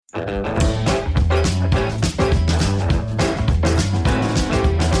Hello,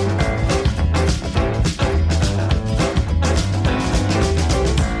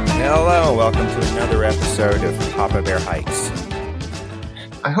 welcome to another episode of Papa Bear Hikes.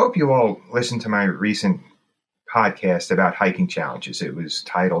 I hope you all listened to my recent podcast about hiking challenges. It was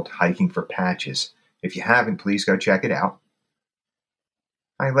titled Hiking for Patches. If you haven't, please go check it out.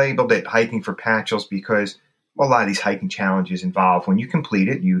 I labeled it Hiking for Patches because a lot of these hiking challenges involve, when you complete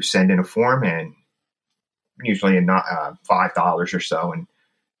it, you send in a form and usually $5 or so, and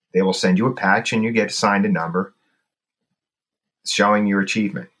they will send you a patch and you get assigned a number showing your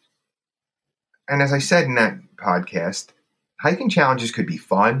achievement. And as I said in that podcast, hiking challenges could be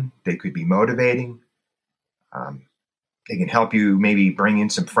fun. They could be motivating. They can help you maybe bring in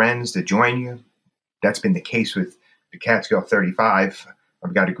some friends to join you. That's been the case with the Catskill 35.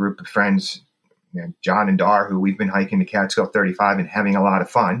 I've got a group of friends, John and Dar, who we've been hiking the Catskill 35 and having a lot of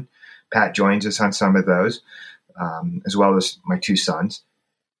fun. Pat joins us on some of those, as well as my two sons.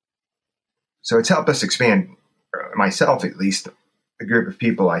 So it's helped us expand, myself at least, the group of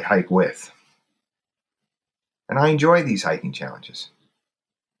people I hike with. And I enjoy these hiking challenges.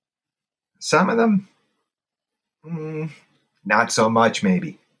 Some of them, not so much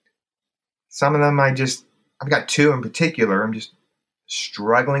maybe. Some of them I've got two in particular I'm just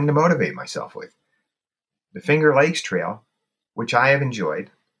struggling to motivate myself with. The Finger Lakes Trail, which I have enjoyed.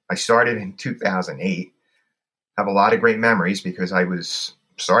 I started in 2008. Have a lot of great memories because I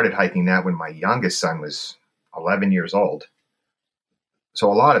started hiking that when my youngest son was 11 years old. So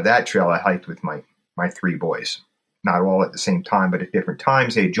a lot of that trail I hiked with my three boys. Not all at the same time, but at different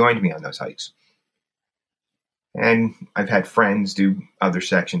times they joined me on those hikes. And I've had friends do other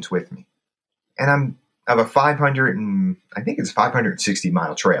sections with me. And I'm of a 560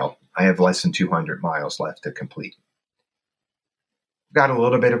 mile trail. I have less than 200 miles left to complete. Got a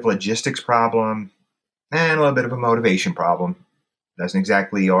little bit of logistics problem and a little bit of a motivation problem. Doesn't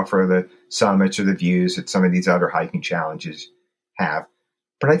exactly offer the summits or the views that some of these other hiking challenges have.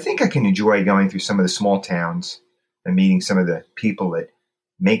 But I think I can enjoy going through some of the small towns and meeting some of the people that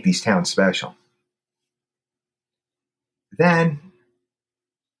make these towns special. Then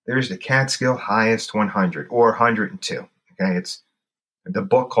there's the Catskill Highest 100 or 102. Okay, the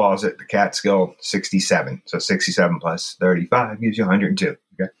book calls it the Catskill 67. So 67 plus 35 gives you 102.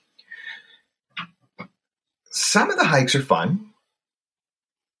 Okay. Some of the hikes are fun.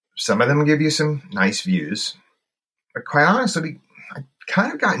 Some of them give you some nice views. But quite honestly, I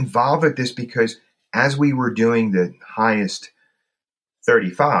kind of got involved with this because as we were doing the highest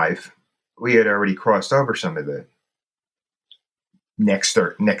 35, we had already crossed over some of the next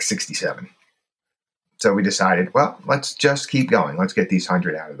 67. So we decided, well, let's just keep going. Let's get these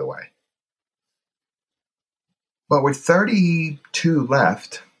 100 out of the way. But with 32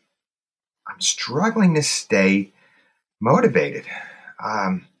 left, I'm struggling to stay motivated.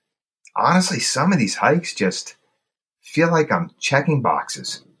 Honestly, some of these hikes just feel like I'm checking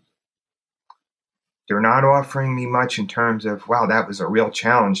boxes. They're not offering me much in terms of, wow, that was a real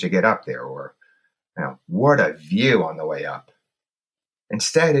challenge to get up there, or what a view on the way up.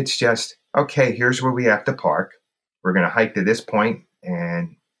 Instead, it's just, okay, here's where we have to park. We're going to hike to this point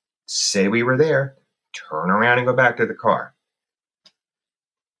and say we were there, turn around and go back to the car.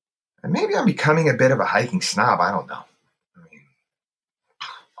 And maybe I'm becoming a bit of a hiking snob. I don't know.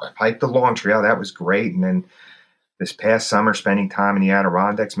 I hiked the long trail. That was great. And then this past summer, spending time in the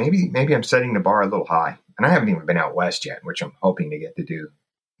Adirondacks, maybe I'm setting the bar a little high. And I haven't even been out west yet, which I'm hoping to get to do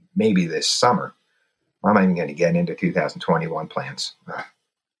maybe this summer. I'm not even going to get into 2021 plans.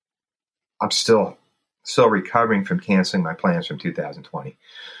 I'm still recovering from canceling my plans from 2020.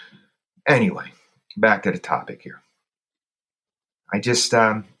 Anyway, back to the topic here. I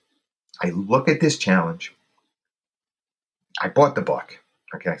look at this challenge. I bought the book.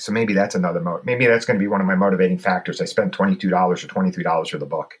 Okay, so maybe that's maybe that's going to be one of my motivating factors. I spent $22 or $23 for the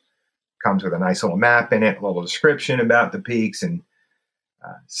book. Comes with a nice little map in it, a little description about the peaks, and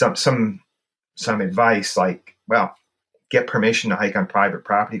some advice like, well, get permission to hike on private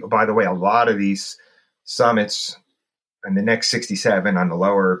property. Oh, by the way, a lot of these summits and the next 67 on the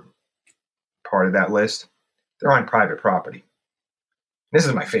lower part of that list, they're on private property. This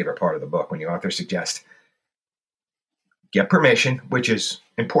is my favorite part of the book when the author suggests get permission, which is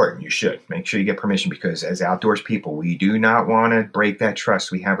important. You should make sure you get permission because as outdoors people, we do not want to break that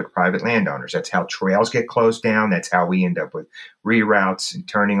trust we have with private landowners. That's how trails get closed down. That's how we end up with reroutes and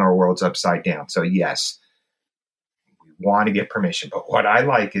turning our worlds upside down. So yes, we want to get permission. But what I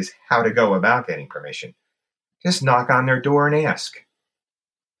like is how to go about getting permission. Just knock on their door and ask.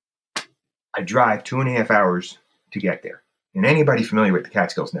 I drive 2.5 hours to get there. And anybody familiar with the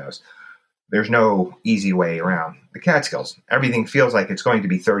Catskills knows there's no easy way around the Catskills. Everything feels like it's going to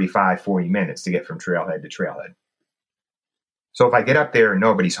be 35, 40 minutes to get from trailhead to trailhead. So if I get up there and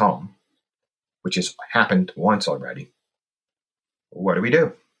nobody's home, which has happened once already, what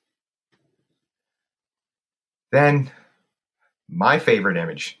do? Then my favorite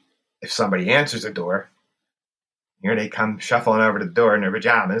image, if somebody answers the door, here they come shuffling over to the door in their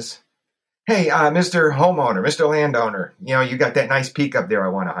pajamas. Hey, Mr. Homeowner, Mr. Landowner, you got that nice peak up there I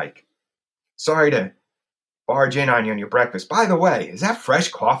want to hike. Sorry to barge in on you on your breakfast. By the way, is that fresh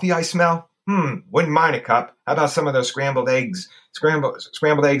coffee I smell? Wouldn't mind a cup. How about some of those scrambled eggs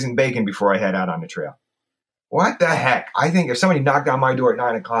and bacon before I head out on the trail? What the heck? I think if somebody knocked on my door at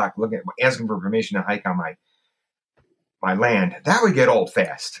 9 o'clock asking for permission to hike on my land, that would get old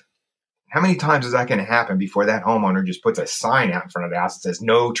fast. How many times is that going to happen before that homeowner just puts a sign out in front of the house that says,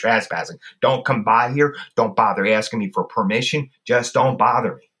 no trespassing. Don't come by here. Don't bother asking me for permission. Just don't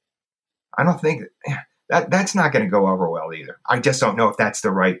bother me. I don't think that's not going to go over well either. I just don't know if that's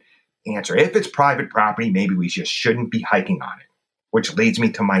the right answer. If it's private property, maybe we just shouldn't be hiking on it, which leads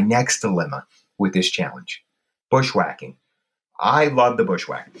me to my next dilemma with this challenge. Bushwhacking. I love the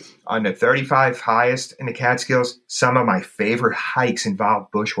bushwhack. On the 35 highest in the Catskills, some of my favorite hikes involve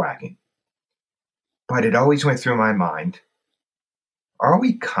bushwhacking. But it always went through my mind, are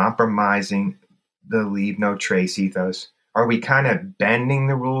we compromising the leave no trace ethos? Are we kind of bending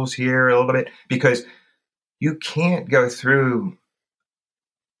the rules here a little bit? Because you can't go through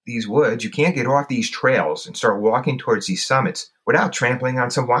these woods, you can't get off these trails and start walking towards these summits without trampling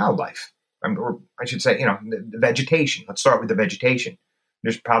on some wildlife. Or I should say, the vegetation. Let's start with the vegetation.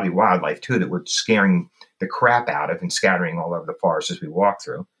 There's probably wildlife, too, that we're scaring the crap out of and scattering all over the forest as we walk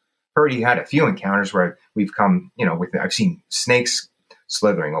through. Already had a few encounters where we've come, I've seen snakes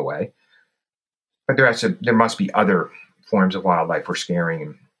slithering away. But there must be other forms of wildlife we're scaring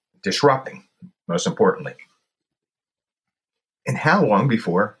and disrupting, most importantly. And how long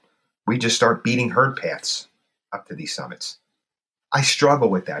before we just start beating herd paths up to these summits? I struggle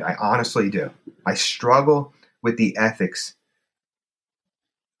with that. I honestly do. I struggle with the ethics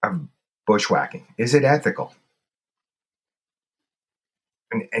of bushwhacking. Is it ethical?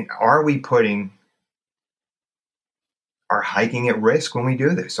 And are we putting our hiking at risk when we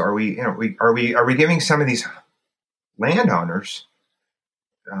do this? Are we giving some of these landowners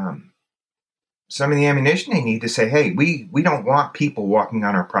some of the ammunition they need to say, hey, we don't want people walking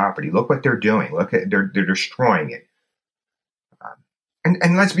on our property. Look what they're doing. Look at they're destroying it.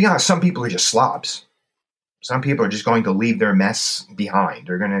 And let's be honest, some people are just slobs. Some people are just going to leave their mess behind.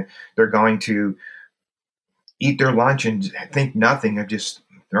 They're going to eat their lunch and think nothing of just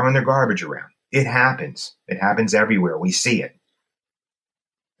throwing their garbage around. It happens. It happens everywhere. We see it.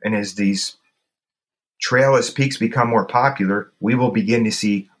 And as these trailless peaks become more popular, we will begin to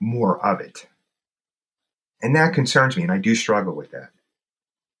see more of it. And that concerns me, and I do struggle with that.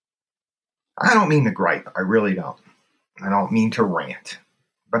 I don't mean to gripe. I really don't. I don't mean to rant.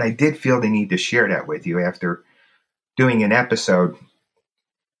 But I did feel the need to share that with you after doing an episode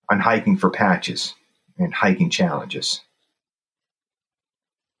on hiking for patches and hiking challenges.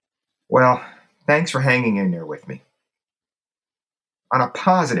 Well, thanks for hanging in there with me. On a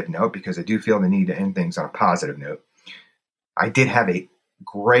positive note, because I do feel the need to end things on a positive note, I did have a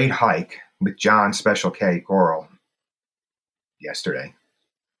great hike with John Special K Goral yesterday.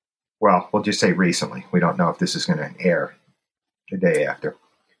 Well, we'll just say recently. We don't know if this is going to air the day after.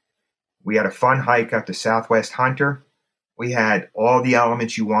 We had a fun hike up to Southwest Hunter. We had all the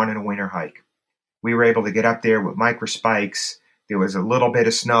elements you want in a winter hike. We were able to get up there with micro spikes. There was a little bit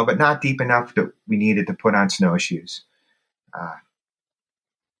of snow, but not deep enough that we needed to put on snowshoes.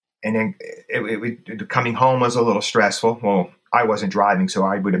 And then coming home was a little stressful. Well, I wasn't driving, so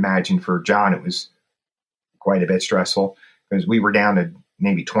I would imagine for John it was quite a bit stressful because we were down to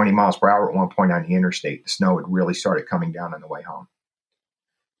maybe 20 miles per hour at one point on the interstate. The snow had really started coming down on the way home.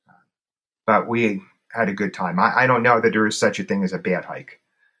 But we had a good time. I don't know that there is such a thing as a bad hike.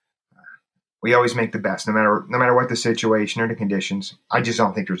 We always make the best, no matter what the situation or the conditions. I just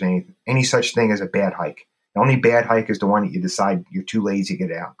don't think there's any such thing as a bad hike. The only bad hike is the one that you decide you're too lazy to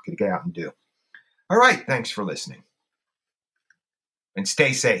get out and do. All right, thanks for listening. And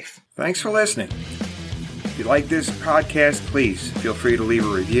stay safe. Thanks for listening. If you like this podcast, please feel free to leave a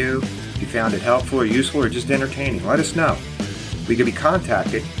review. If you found it helpful or useful or just entertaining, let us know. We can be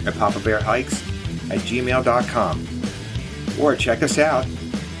contacted at papabearhikes@gmail.com or check us out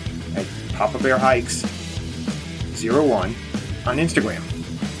at papabearhikes01 on Instagram.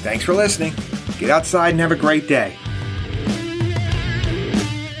 Thanks for listening. Get outside and have a great day.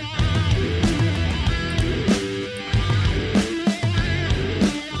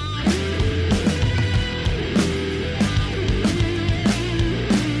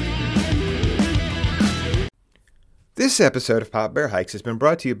 This episode of Pop Bear Hikes has been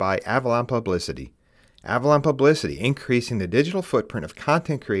brought to you by Avalon Publicity. Avalon Publicity, increasing the digital footprint of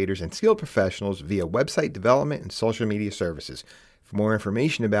content creators and skilled professionals via website development and social media services. For more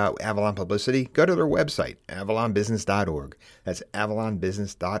information about Avalon Publicity, go to their website, avalonbusiness.org. That's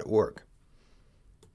avalonbusiness.org.